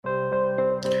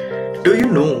Do you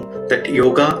know that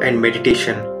yoga and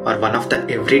meditation are one of the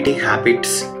everyday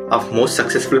habits of most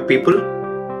successful people?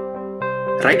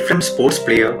 Right from sports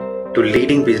player to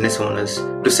leading business owners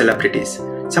to celebrities,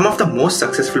 some of the most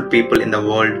successful people in the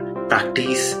world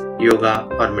practice yoga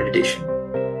or meditation.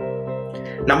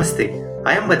 Namaste,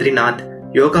 I am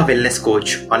Badrinath, yoga wellness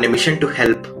coach on a mission to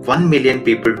help 1 million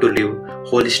people to live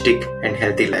holistic and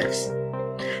healthy lives.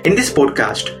 In this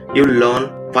podcast, you'll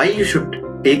learn why you should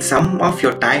take some of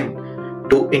your time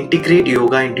to integrate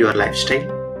yoga into your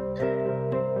lifestyle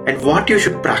and what you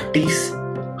should practice,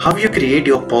 how you create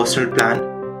your personal plan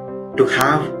to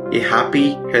have a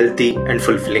happy, healthy and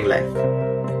fulfilling life.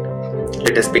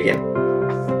 Let us begin.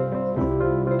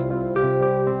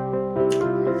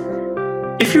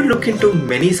 If you look into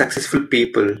many successful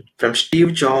people from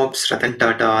Steve Jobs, Ratan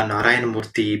Tata, Narayana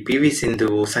Murthy, PV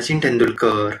Sindhu, Sachin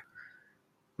Tendulkar,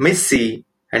 Messi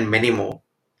and many more,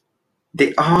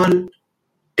 they all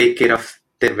take care of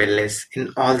their wellness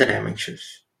in all the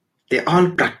dimensions. They all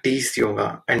practice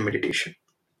yoga and meditation.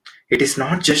 It is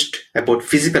not just about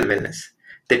physical wellness.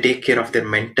 They take care of their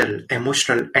mental,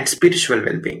 emotional and spiritual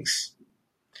well-beings.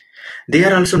 They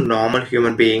are also normal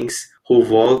human beings who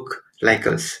work like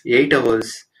us 8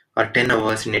 hours or 10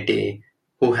 hours in a day,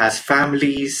 who has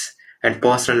families and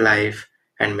personal life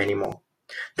and many more.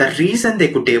 The reason they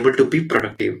could be able to be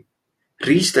productive,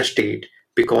 reach the state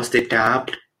because they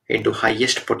tapped into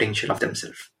highest potential of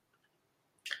themselves.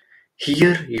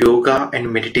 Here, yoga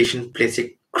and meditation plays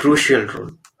a crucial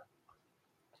role.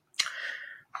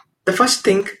 The first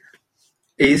thing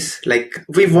is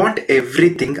we want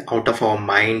everything out of our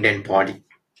mind and body,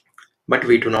 but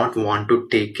we do not want to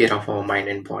take care of our mind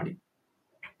and body,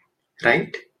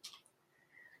 right?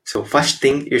 So first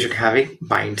thing, you should have a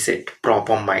mindset,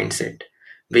 proper mindset,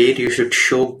 where you should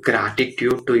show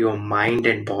gratitude to your mind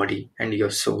and body and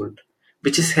your soul,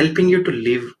 which is helping you to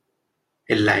live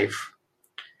a life.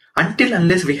 Until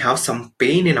unless we have some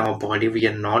pain in our body, we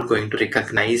are not going to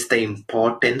recognize the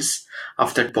importance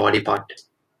of that body part.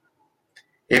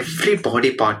 Every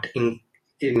body part in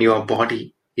your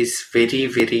body is very,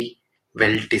 very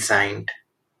well designed,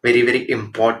 very, very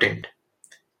important.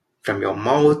 From your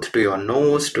mouth to your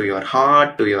nose to your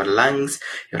heart to your lungs,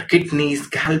 your kidneys,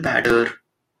 gallbladder,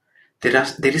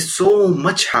 there is so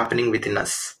much happening within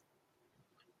us.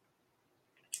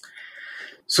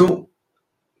 So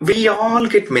we all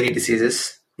get many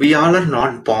diseases. We all are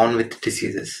not born with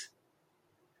diseases,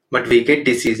 but we get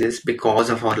diseases because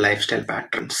of our lifestyle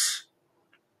patterns.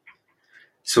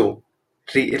 So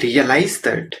realize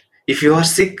that if you are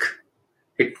sick,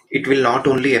 it will not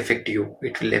only affect you,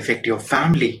 it will affect your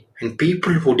family and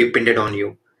people who depended on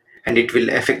you, and it will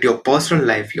affect your personal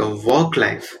life, your work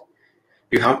life.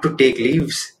 You have to take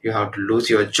leaves, you have to lose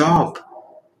your job.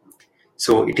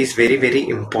 So it is very, very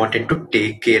important to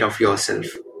take care of yourself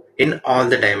in all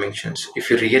the dimensions.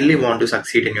 If you really want to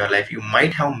succeed in your life, you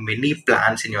might have many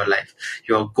plans in your life.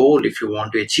 Your goal, if you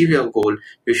want to achieve your goal,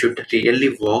 you should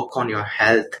really work on your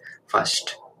health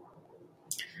first.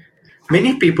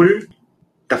 Many people,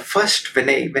 the first, when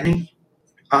I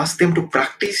ask them to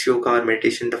practice yoga or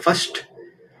meditation, the first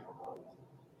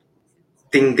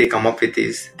thing they come up with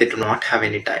is they do not have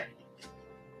any time.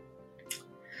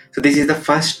 So this is the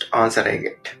first answer I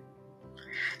get.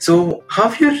 So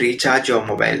how you recharge your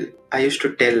mobile? I used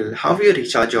to tell how you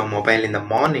recharge your mobile in the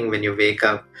morning when you wake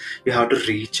up. You have to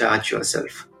recharge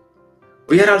yourself.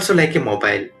 We are also like a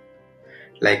mobile,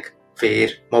 like where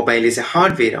mobile is a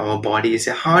hardware, our body is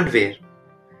a hardware,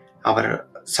 our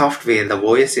software, the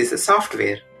OS is a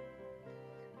software,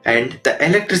 and the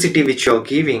electricity which you're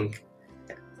giving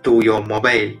to your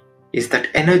mobile is that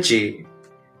energy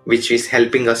which is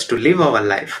helping us to live our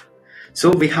life.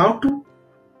 So we have to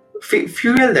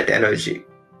fuel that energy,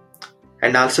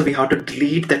 and also we have to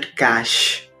delete that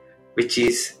cache which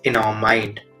is in our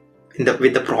mind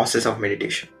with the process of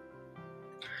meditation.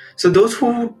 So those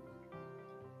who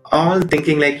all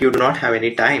thinking like you do not have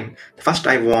any time, first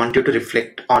I want you to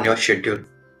reflect on your schedule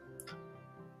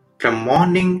from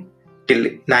morning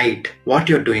till night, what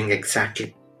you're doing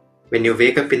exactly. When you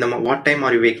wake up in the what time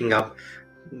are you waking up?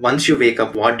 Once you wake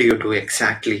up, what do you do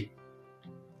exactly?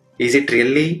 Is it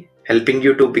really helping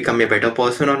you to become a better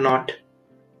person or not?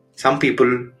 Some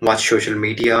people watch social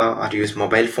media or use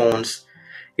mobile phones.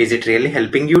 Is it really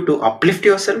helping you to uplift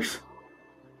yourself?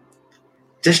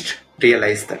 Just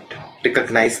realize that,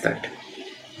 recognize that.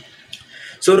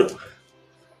 So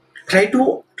try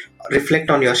to reflect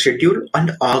on your schedule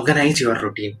and organize your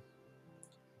routine.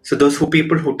 So those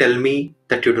people who tell me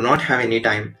that you do not have any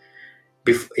time,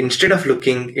 instead of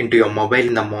looking into your mobile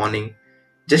in the morning,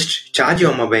 just charge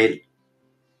your mobile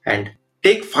and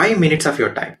take 5 minutes of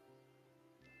your time.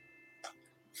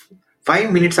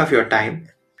 5 minutes of your time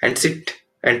and sit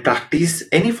and practice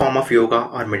any form of yoga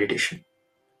or meditation.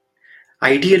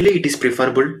 Ideally, it is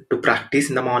preferable to practice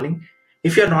in the morning.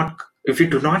 If you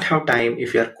do not have time,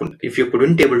 if you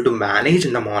couldn't able to manage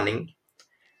in the morning,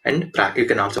 and you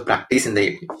can also practice in the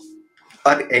evening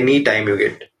or any time you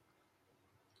get,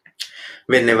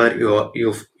 whenever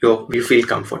you feel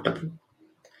comfortable.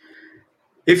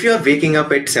 If you are waking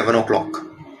up at 7 o'clock,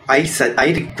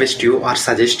 I request you or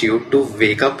suggest you to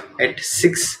wake up at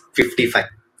 6:55,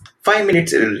 5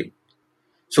 minutes early,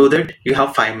 so that you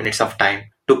have 5 minutes of time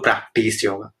to practice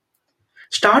yoga.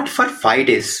 Start for 5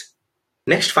 days.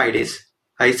 Next 5 days,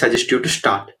 I suggest you to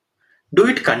start. Do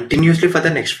it continuously for the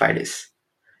next 5 days.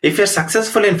 If you are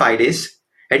successful in 5 days,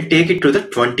 and take it to the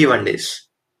 21 days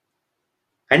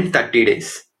and 30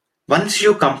 days. Once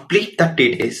you complete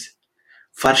 30 days,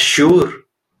 for sure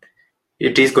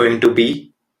it is going to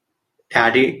be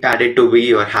added to be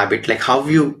your habit, like how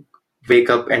you wake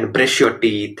up and brush your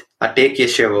teeth or take a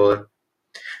shower.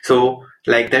 So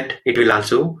like that, it will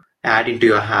also add into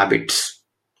your habits.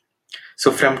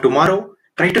 So from tomorrow,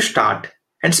 try to start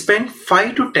and spend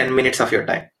 5 to 10 minutes of your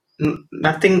time.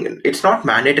 Nothing, it's not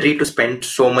mandatory to spend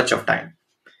so much of time.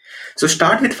 So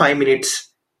start with 5 minutes.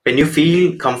 When you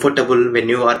feel comfortable, when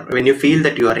you feel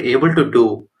that you are able to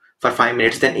do for 5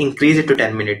 minutes, then increase it to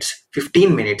 10 minutes,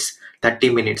 15 minutes, 30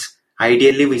 minutes.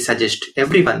 Ideally, we suggest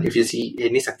everyone, if you see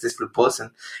any successful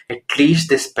person, at least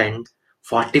they spend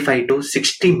 45 to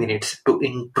 60 minutes to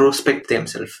introspect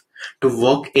themselves, to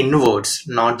work inwards,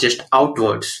 not just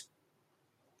outwards.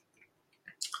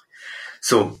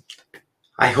 So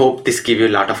I hope this gives you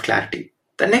a lot of clarity.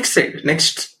 The next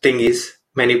thing is,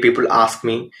 many people ask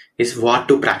me, is what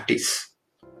to practice.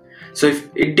 So if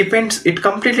it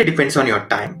completely depends on your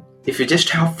time. If you just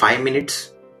have 5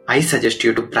 minutes, I suggest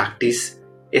you to practice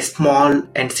a small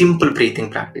and simple breathing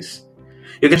practice.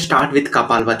 You can start with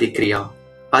Kapalbhati Kriya,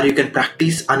 or you can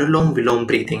practice Anulom Vilom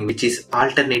breathing, which is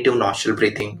alternative nostril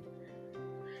breathing.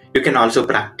 You can also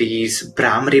practice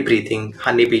Brahmari breathing,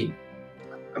 honeybee,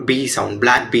 bee sound,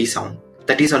 black bee sound.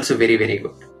 That is also very, very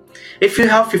good. If you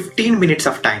have 15 minutes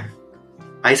of time,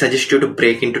 I suggest you to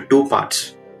break into two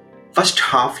parts. First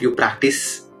half, you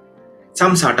practice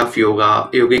some sort of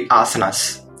yogic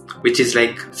asanas, which is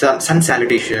like sun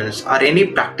salutations or any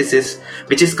practices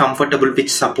which is comfortable,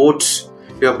 which supports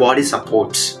your body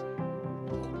supports.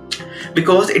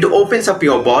 Because it opens up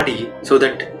your body so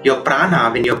that your prana,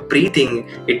 when you're breathing,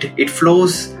 it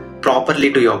flows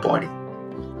properly to your body.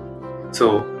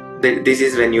 So this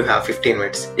is when you have 15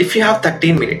 minutes. If you have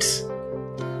 13 minutes,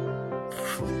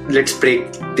 let's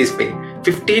break this way.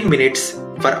 15 minutes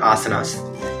for asanas,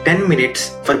 10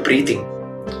 minutes for breathing.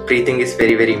 Breathing is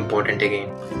very, very important again.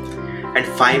 And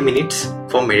 5 minutes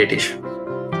for meditation.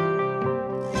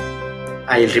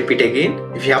 I'll repeat again.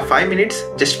 If you have 5 minutes,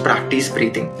 just practice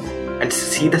breathing and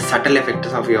see the subtle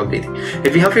effects of your breathing.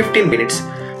 If you have 15 minutes,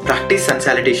 practice sun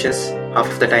salutations half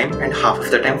of the time and half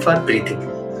of the time for breathing.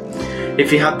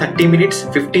 If you have 30 minutes,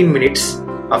 15 minutes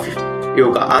of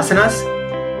yoga asanas,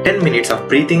 10 minutes of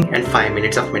breathing and 5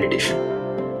 minutes of meditation.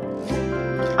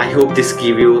 I hope this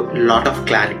gives you a lot of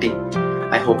clarity.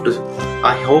 I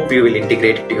hope you will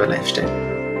integrate it to your lifestyle.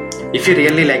 If you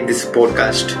really like this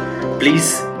podcast,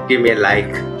 please give me a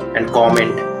like and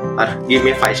comment, or give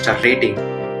me a 5-star rating,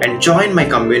 and join my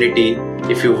community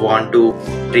if you want to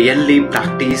really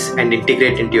practice and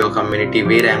integrate into your community,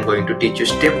 where I am going to teach you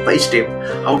step by step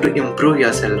how to improve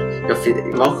yourself,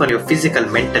 work on your physical,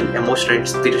 mental, emotional and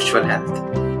spiritual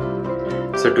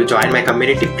health. So to join my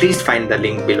community, please find the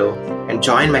link below and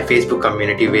join my Facebook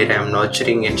community, where I am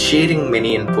nurturing and sharing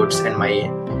many inputs and my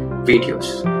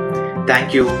videos.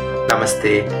 Thank you,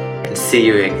 namaste, and see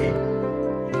you again.